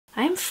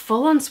I am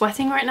full on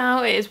sweating right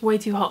now. It is way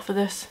too hot for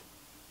this.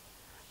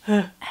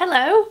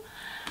 Hello,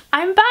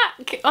 I'm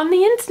back on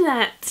the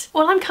internet.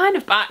 Well, I'm kind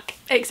of back,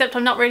 except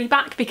I'm not really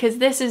back because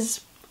this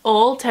is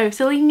all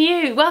totally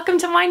new. Welcome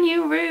to my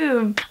new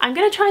room. I'm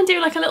gonna try and do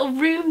like a little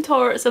room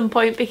tour at some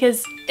point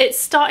because it's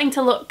starting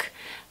to look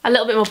a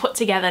little bit more put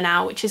together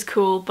now, which is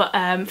cool, but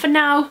for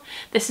now,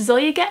 this is all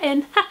you're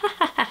getting.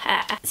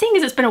 Seeing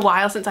as it's been a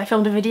while since I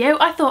filmed a video,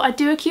 I thought I'd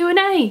do a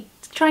Q&A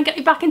to try and get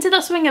you back into the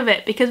swing of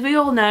it, because we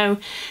all know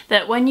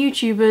that when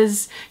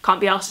YouTubers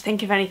can't be asked to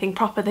think of anything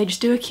proper, they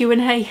just do a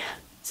Q&A.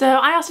 So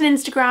I asked on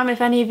Instagram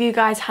if any of you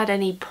guys had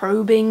any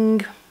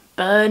probing,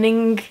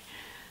 burning,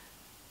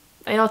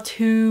 they are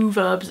two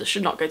verbs that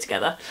should not go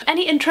together,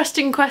 any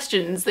interesting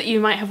questions that you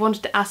might have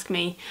wanted to ask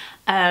me.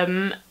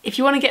 If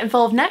you want to get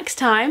involved next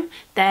time,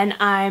 then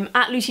I'm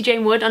at Lucy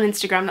Jane Wood on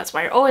Instagram. That's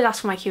where I always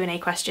ask for my Q&A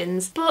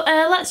questions. But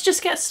let's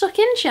just get stuck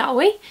in, shall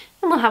we?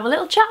 And we'll have a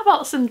little chat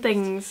about some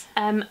things.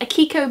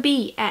 Akiko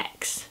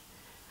BX.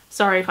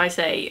 Sorry if I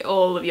say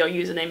all of your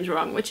usernames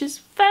wrong, which is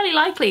fairly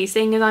likely,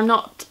 seeing as I'm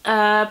not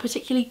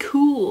particularly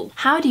cool.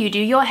 How do you do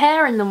your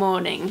hair in the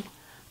morning?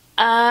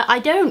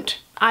 I don't.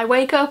 I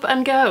wake up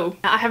and go.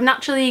 I have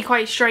naturally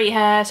quite straight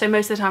hair, so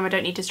most of the time I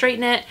don't need to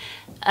straighten it.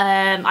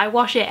 I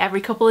wash it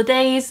every couple of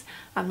days,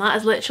 and that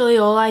is literally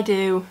all I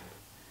do.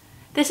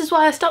 This is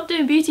why I stopped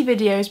doing beauty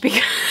videos,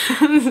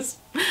 because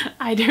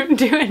I don't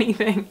do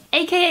anything.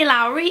 AKA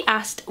Lowry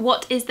asked,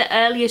 what is the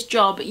earliest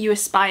job you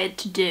aspired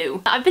to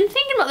do? I've been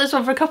thinking about this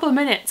one for a couple of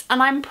minutes,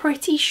 and I'm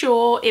pretty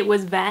sure it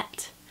was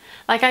vet.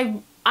 Like,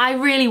 I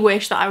really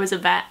wish that I was a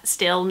vet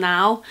still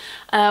now.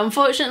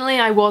 Unfortunately,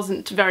 I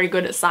wasn't very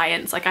good at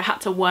science. Like, I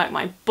had to work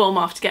my bum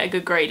off to get a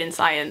good grade in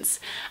science.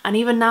 And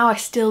even now, I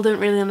still don't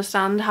really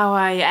understand how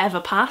I ever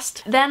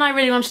passed. Then I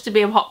really wanted to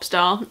be a pop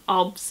star,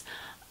 obs.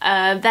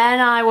 Then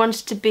I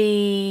wanted to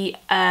be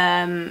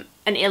an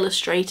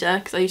illustrator,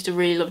 because I used to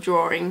really love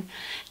drawing.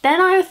 Then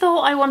I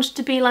thought I wanted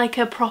to be like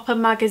a proper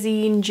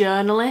magazine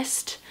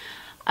journalist.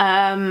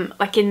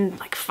 Like in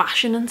like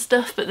fashion and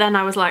stuff, but then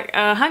I was like,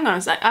 hang on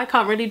a sec, I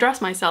can't really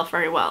dress myself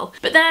very well.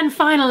 But then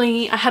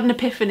finally I had an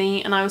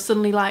epiphany and I was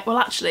suddenly like, well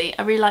actually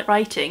I really like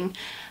writing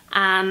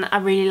and I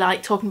really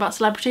like talking about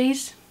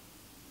celebrities,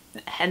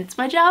 hence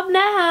my job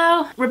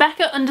now.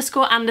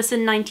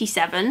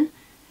 Rebecca_Anderson97.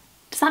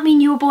 Does that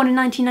mean you were born in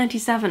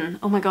 1997?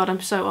 Oh my god,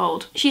 I'm so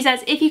old. She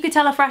says, if you could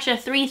tell a fresher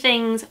 3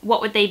 things,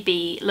 what would they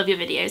be? Love your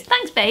videos.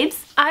 Thanks,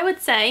 babes. I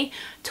would say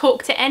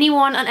talk to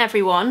anyone and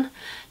everyone.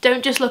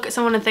 Don't just look at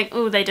someone and think,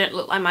 oh, they don't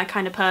look like my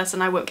kind of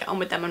person, I won't get on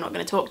with them, I'm not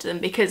going to talk to them,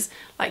 because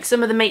like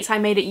some of the mates I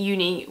made at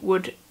uni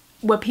were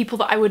people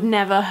that I would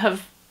never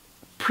have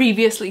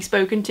previously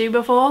spoken to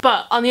before.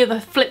 But on the other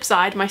flip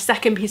side, my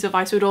second piece of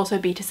advice would also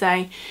be to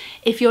say,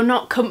 if you're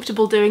not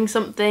comfortable doing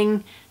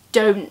something,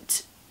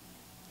 don't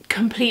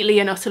completely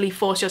and utterly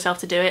force yourself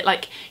to do it.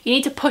 Like, you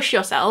need to push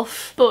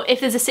yourself, but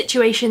if there's a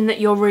situation that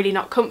you're really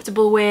not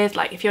comfortable with,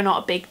 like if you're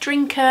not a big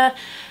drinker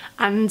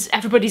and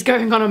everybody's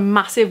going on a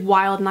massive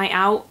wild night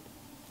out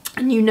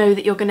and you know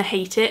that you're gonna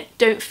hate it,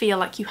 don't feel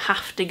like you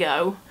have to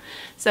go.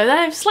 So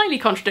they're slightly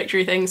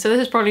contradictory things, so this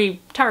is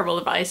probably terrible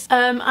advice.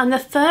 And the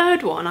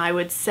third one I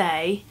would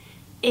say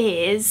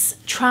is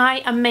try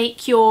and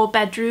make your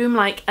bedroom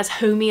like as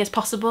homey as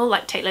possible.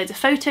 Like, take loads of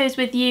photos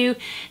with you,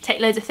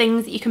 take loads of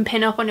things that you can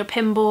pin up on your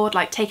pin board,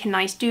 like take a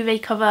nice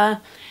duvet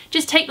cover.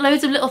 Just take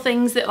loads of little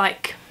things that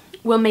like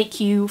will make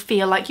you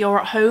feel like you're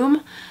at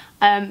home,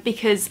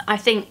 because I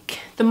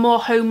think the more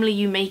homely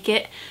you make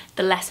it,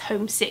 the less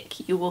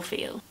homesick you will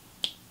feel.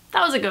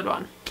 That was a good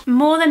one.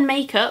 More Than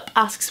Makeup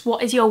asks,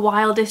 what is your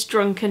wildest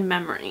drunken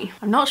memory?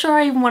 I'm not sure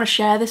I even want to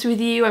share this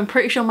with you. I'm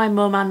pretty sure my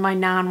mum and my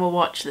nan will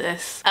watch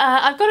this.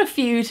 I've got a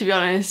few, to be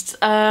honest.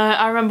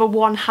 I remember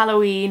one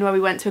Halloween where we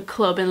went to a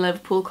club in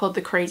Liverpool called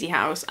the Crazy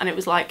House, and it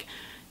was like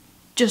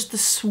just the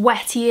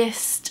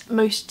sweatiest,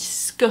 most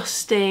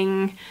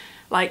disgusting,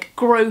 like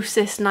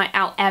grossest night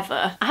out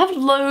ever. I have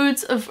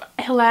loads of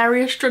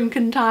hilarious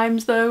drunken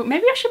times though.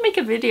 Maybe I should make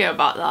a video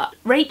about that.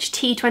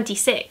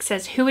 RachT26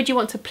 says, who would you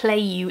want to play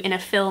you in a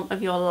film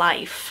of your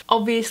life?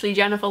 Obviously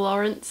Jennifer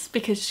Lawrence,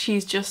 because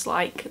she's just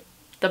like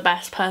the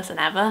best person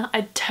ever.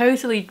 I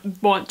totally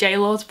want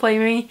J-Lo to play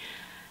me.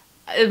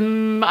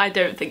 I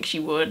don't think she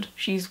would.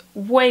 She's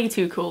way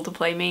too cool to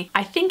play me.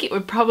 I think it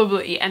would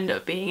probably end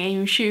up being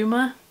Amy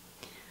Schumer,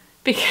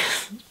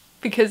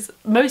 because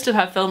most of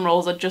her film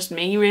roles are just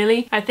me,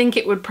 really. I think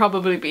it would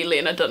probably be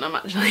Lena Dunham,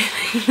 actually,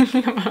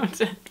 thinking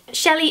about it.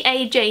 Shelley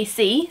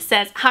AJC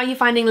says, how are you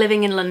finding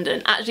living in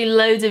London? Actually,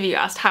 loads of you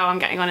asked how I'm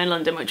getting on in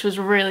London, which was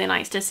really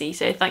nice to see,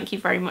 so thank you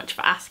very much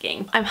for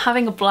asking. I'm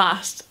having a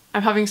blast.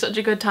 I'm having such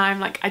a good time.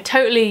 Like, I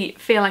totally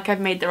feel like I've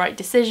made the right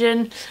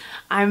decision.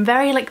 I'm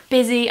very, like,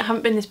 busy. I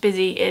haven't been this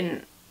busy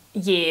in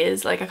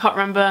years. Like, I can't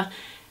remember.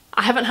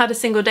 I haven't had a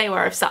single day where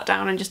I've sat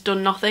down and just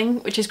done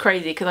nothing, which is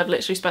crazy because I've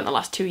literally spent the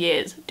last 2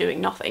 years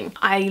doing nothing.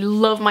 I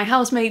love my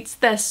housemates,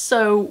 they're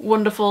so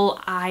wonderful.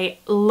 I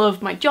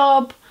love my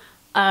job.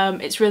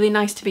 It's really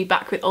nice to be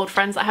back with old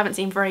friends that I haven't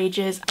seen for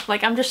ages.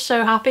 Like, I'm just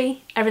so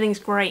happy. Everything's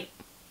great.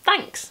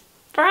 Thanks.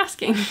 for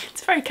asking.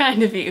 It's very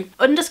kind of you.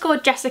 Underscore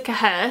Jessica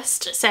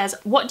Hurst says,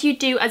 what do you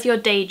do as your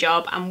day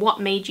job and what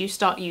made you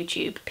start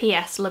YouTube?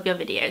 PS, love your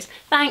videos.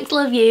 Thanks,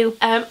 love you.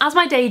 As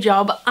my day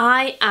job,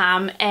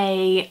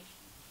 I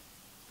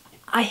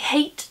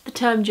hate the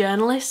term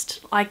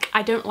journalist. Like,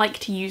 I don't like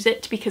to use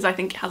it because I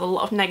think it has a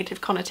lot of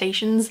negative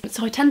connotations.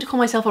 So I tend to call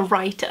myself a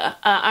writer.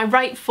 I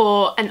write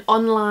for an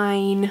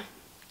online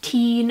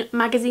teen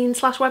magazine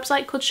slash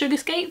website called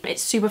Sugarscape.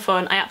 It's super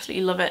fun. I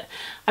absolutely love it.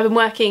 I've been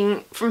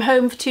working from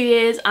home for 2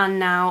 years and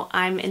now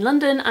I'm in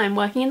London. I'm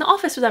working in the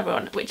office with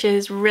everyone, which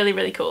is really,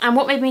 really cool. And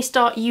what made me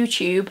start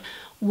YouTube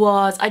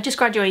was I just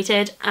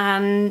graduated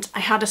and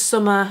I had a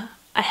summer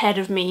ahead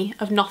of me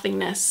of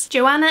nothingness.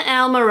 Joanna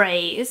L.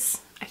 Moraes,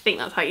 I think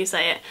that's how you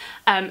say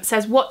it,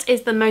 says, what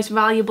is the most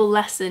valuable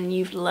lesson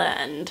you've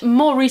learned?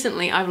 More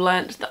recently, I've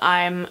learned that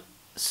I'm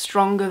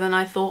stronger than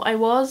I thought I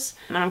was,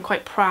 and I'm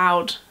quite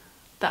proud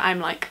that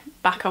I'm like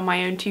back on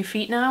my own 2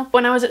 feet now.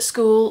 When I was at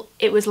school,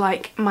 it was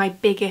like my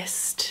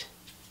biggest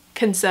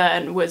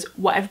concern was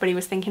what everybody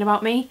was thinking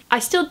about me. I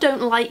still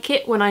don't like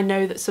it when I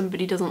know that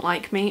somebody doesn't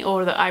like me,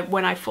 or that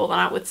when I've fallen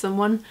out with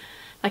someone.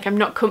 Like, I'm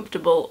not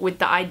comfortable with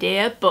the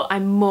idea, but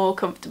I'm more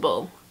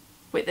comfortable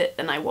with it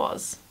than I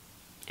was,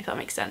 if that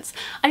makes sense.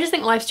 I just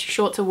think life's too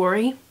short to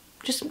worry.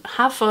 Just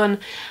have fun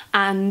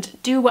and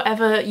do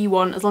whatever you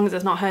want as long as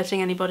it's not hurting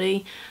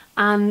anybody,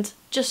 and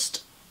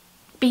just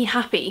be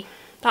happy.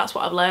 That's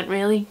what I've learned,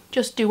 really.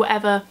 Just do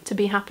whatever to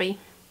be happy.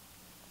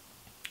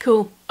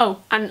 Cool.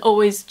 Oh, and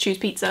always choose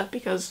pizza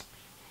because...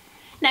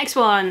 Next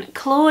one,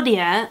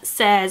 Claudia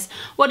says,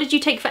 what did you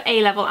take for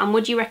A-level and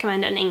would you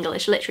recommend an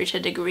English literature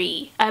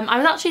degree? I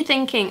was actually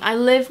thinking, I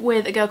live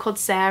with a girl called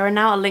Sarah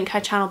now, I'll link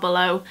her channel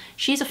below.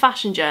 She's a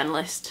fashion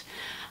journalist.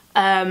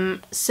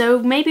 So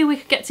maybe we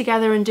could get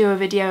together and do a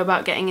video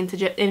about getting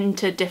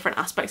into different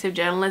aspects of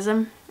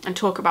journalism and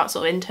talk about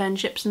sort of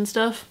internships and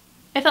stuff.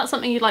 If that's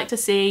something you'd like to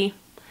see,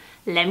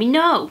 let me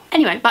know.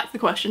 Anyway, back to the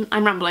question,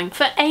 I'm rambling.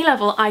 For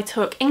A-level, I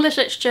took English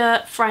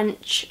literature,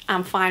 French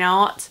and fine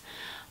art,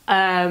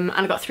 and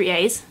I got 3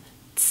 A's.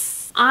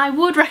 I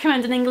would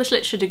recommend an English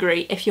literature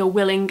degree if you're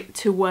willing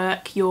to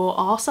work your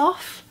arse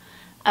off.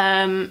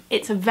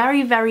 It's a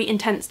very, very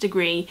intense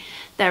degree.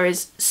 There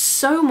is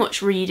so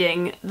much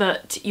reading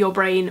that your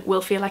brain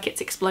will feel like it's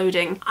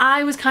exploding.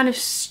 I was kind of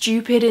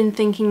stupid in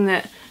thinking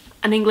that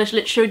an English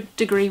literature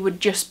degree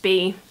would just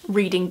be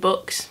reading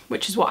books,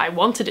 which is what I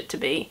wanted it to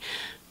be.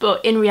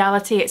 But in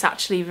reality, it's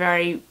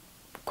actually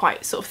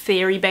quite sort of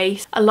theory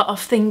based. A lot of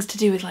things to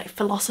do with like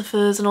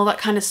philosophers and all that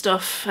kind of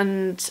stuff,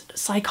 and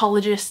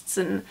psychologists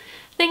and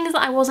things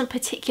that I wasn't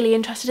particularly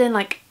interested in.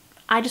 Like,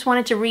 I just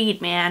wanted to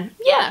read, man.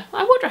 Yeah,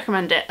 I would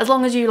recommend it, as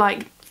long as you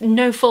like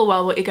know full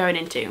well what you're going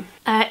into.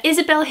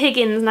 Isabel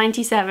Higgins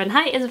 97,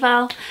 hi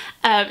Isabel.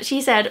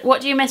 She said, what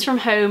do you miss from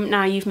home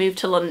now you've moved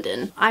to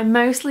London? I'm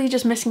mostly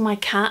just missing my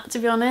cat, to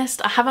be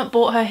honest. I haven't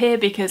brought her here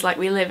because like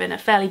we live in a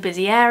fairly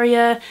busy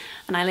area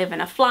and I live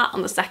in a flat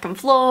on the 2nd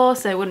floor,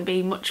 so it wouldn't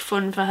be much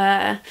fun for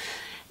her.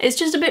 It's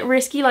just a bit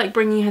risky like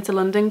bringing her to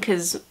London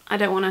because I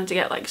don't want her to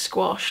get like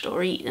squashed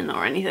or eaten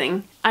or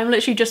anything. I'm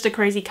literally just a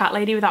crazy cat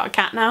lady without a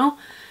cat now,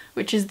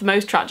 which is the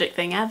most tragic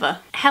thing ever.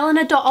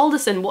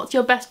 Helena.Alderson, what's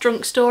your best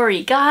drunk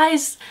story?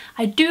 Guys,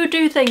 I do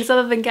things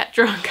other than get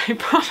drunk, I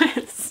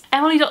promise.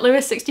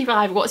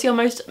 Emily.Lewis65, what's your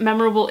most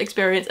memorable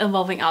experience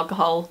involving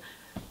alcohol?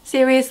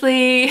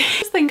 Seriously, I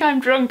just think I'm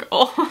drunk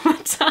all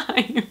the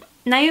time.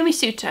 Naomi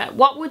Suter,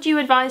 what would you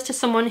advise to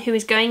someone who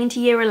is going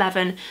into year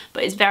 11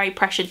 but is very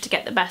pressured to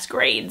get the best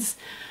grades?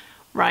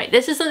 Right,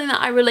 this is something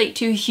that I relate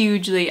to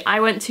hugely. I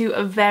went to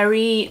a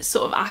very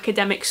sort of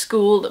academic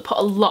school that put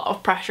a lot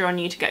of pressure on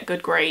you to get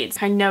good grades.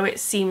 I know it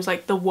seems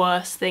like the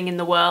worst thing in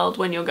the world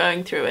when you're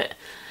going through it.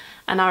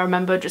 And I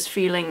remember just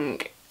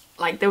feeling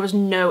like there was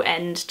no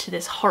end to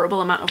this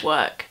horrible amount of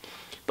work.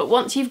 But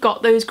once you've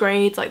got those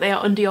grades, like they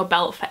are under your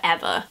belt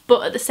forever.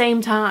 But at the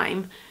same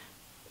time,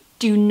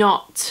 do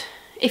not,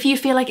 if you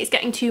feel like it's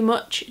getting too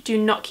much, do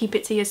not keep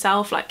it to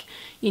yourself. Like,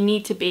 you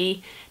need to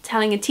be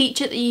telling a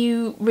teacher that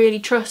you really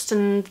trust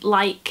and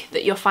like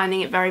that you're finding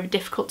it very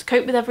difficult to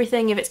cope with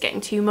everything if it's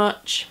getting too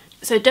much.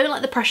 So don't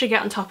let the pressure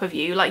get on top of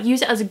you. Like,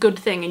 use it as a good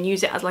thing and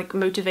use it as like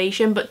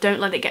motivation, but don't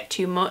let it get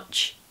too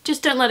much.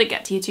 Just don't let it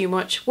get to you too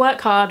much.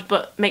 Work hard,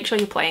 but make sure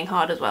you're playing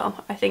hard as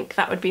well. I think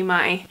that would be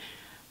my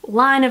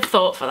line of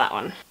thought for that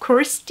one.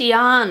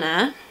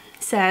 Christiana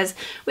says,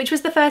 which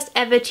was the first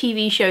ever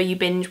TV show you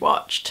binge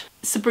watched?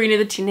 Sabrina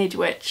the Teenage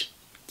Witch.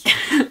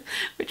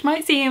 Which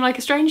might seem like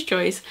a strange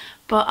choice,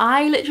 but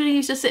I literally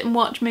used to sit and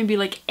watch maybe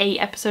like 8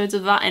 episodes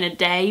of that in a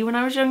day when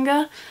I was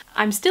younger.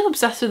 I'm still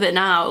obsessed with it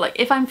now. Like,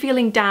 if I'm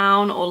feeling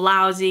down or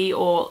lousy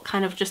or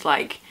kind of just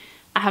like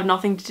I have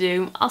nothing to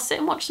do, I'll sit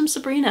and watch some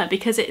Sabrina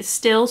because it's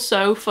still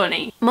so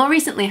funny. More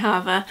recently,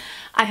 however,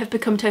 I have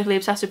become totally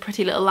obsessed with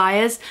Pretty Little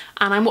Liars,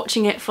 and I'm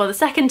watching it for the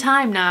 2nd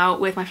time now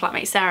with my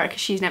flatmate Sarah because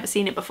she's never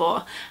seen it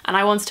before, and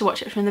I wanted to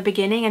watch it from the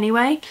beginning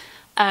anyway.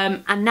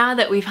 And now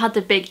that we've had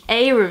the big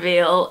A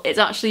reveal, it's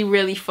actually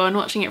really fun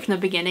watching it from the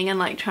beginning and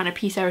like trying to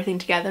piece everything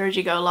together as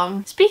you go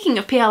along. Speaking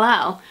of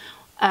PLL,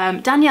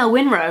 Danielle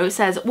Winrow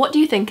says, what do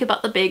you think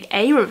about the big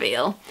A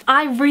reveal?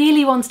 I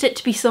really wanted it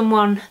to be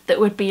someone that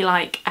would be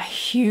like a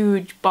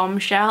huge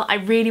bombshell. I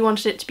really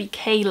wanted it to be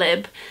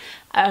Caleb,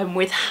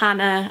 with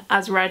Hannah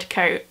as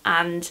Redcoat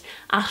and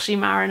Ashley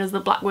Marin as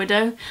the Black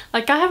Widow.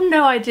 Like, I have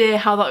no idea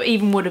how that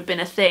even would have been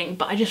a thing,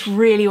 but I just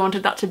really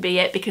wanted that to be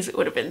it because it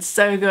would have been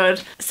so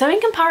good. So in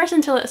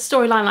comparison to a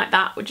storyline like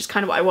that, which is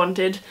kind of what I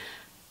wanted,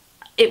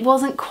 it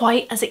wasn't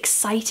quite as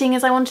exciting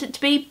as I wanted it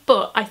to be,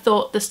 but I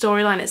thought the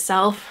storyline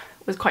itself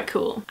was quite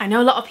cool. I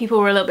know a lot of people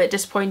were a little bit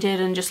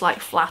disappointed and just like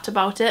flat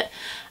about it,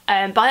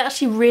 but I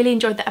actually really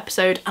enjoyed the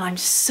episode and I'm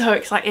so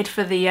excited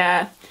for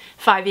the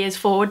 5 years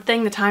forward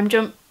thing, the time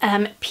jump.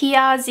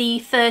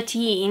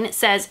 PRZ13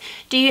 says,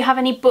 do you have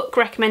any book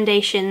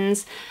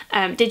recommendations?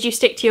 Did you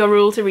stick to your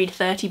rule to read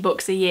 30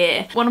 books a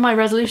year? One of my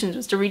resolutions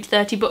was to read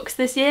 30 books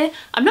this year.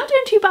 I'm not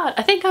doing too bad.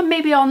 I think I'm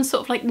maybe on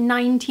sort of like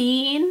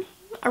 19,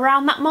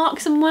 around that mark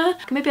somewhere.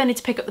 Maybe I need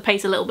to pick up the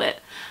pace a little bit.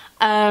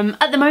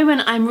 At the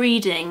moment I'm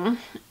reading,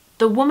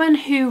 the woman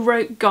who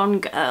wrote Gone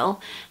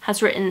Girl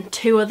has written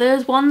 2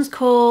 others. One's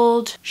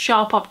called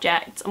Sharp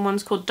Objects and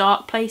one's called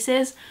Dark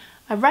Places.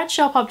 I read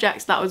Sharp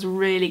Objects, that was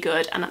really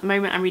good, and at the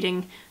moment I'm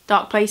reading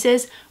Dark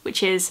Places,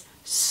 which is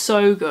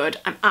so good.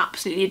 I'm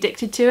absolutely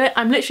addicted to it.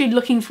 I'm literally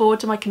looking forward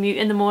to my commute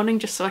in the morning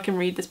just so I can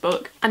read this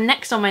book. And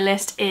next on my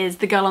list is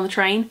The Girl on the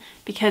Train,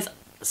 because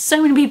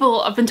so many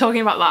people have been talking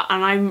about that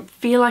and I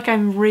feel like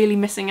I'm really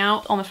missing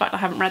out on the fact I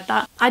haven't read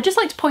that. I'd just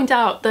like to point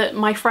out that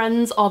my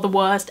friends are the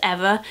worst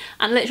ever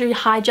and literally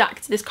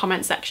hijacked this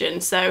comment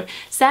section. So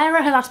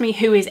Sarah has asked me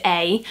who is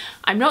A.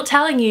 I'm not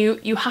telling you,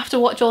 you have to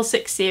watch all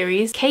 6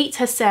 series. Kate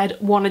has said,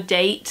 want a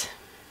date?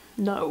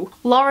 No.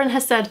 Lauren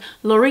has said,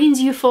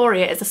 Loreen's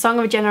Euphoria is the song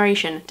of a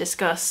generation.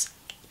 Discuss.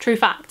 True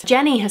fact.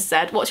 Jenny has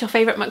said, what's your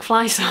favourite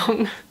McFly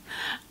song?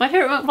 My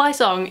favourite McFly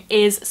song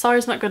is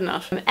Sorry's Not Good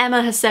Enough.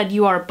 Emma has said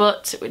You Are a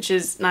Butt, which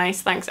is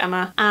nice, thanks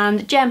Emma.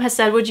 And Jem has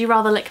said, would you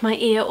rather lick my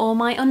ear or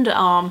my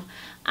underarm?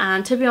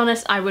 And to be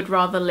honest, I would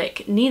rather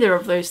lick neither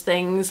of those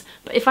things,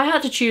 but if I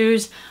had to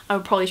choose, I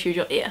would probably choose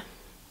your ear.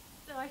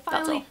 So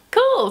That's all.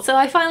 Cool, so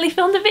I finally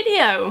filmed a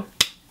video.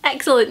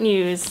 Excellent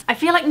news. I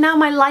feel like now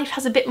my life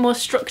has a bit more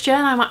structure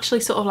and I'm actually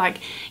sort of like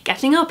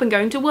getting up and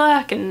going to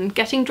work and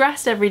getting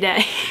dressed every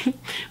day,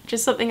 which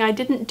is something I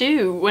didn't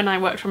do when I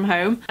worked from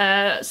home.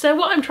 So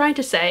what I'm trying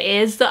to say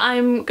is that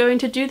I'm going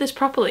to do this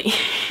properly.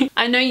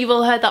 I know you've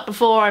all heard that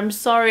before, I'm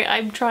sorry,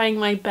 I'm trying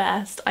my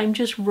best. I'm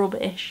just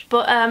rubbish.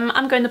 But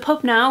I'm going to the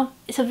pub now.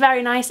 It's a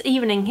very nice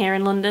evening here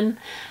in London.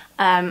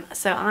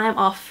 So I'm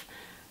off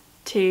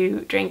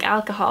to drink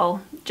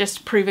alcohol,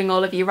 just proving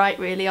all of you right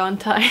really,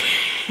 aren't I?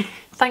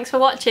 Thanks for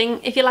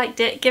watching. If you liked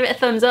it, give it a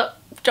thumbs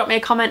up. Drop me a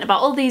comment about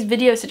all these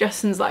video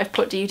suggestions that I've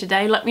put to you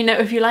today. Let me know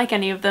if you like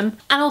any of them.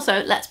 And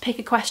also, let's pick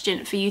a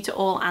question for you to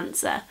all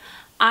answer.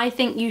 I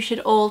think you should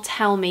all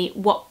tell me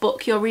what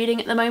book you're reading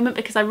at the moment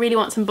because I really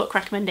want some book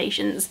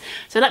recommendations.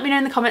 So let me know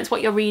in the comments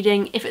what you're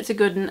reading, if it's a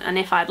good one and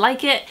if I'd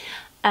like it.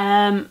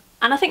 And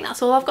I think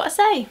that's all I've got to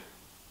say.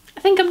 I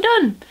think I'm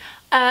done.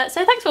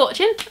 So thanks for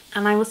watching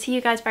and I will see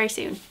you guys very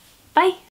soon. Bye!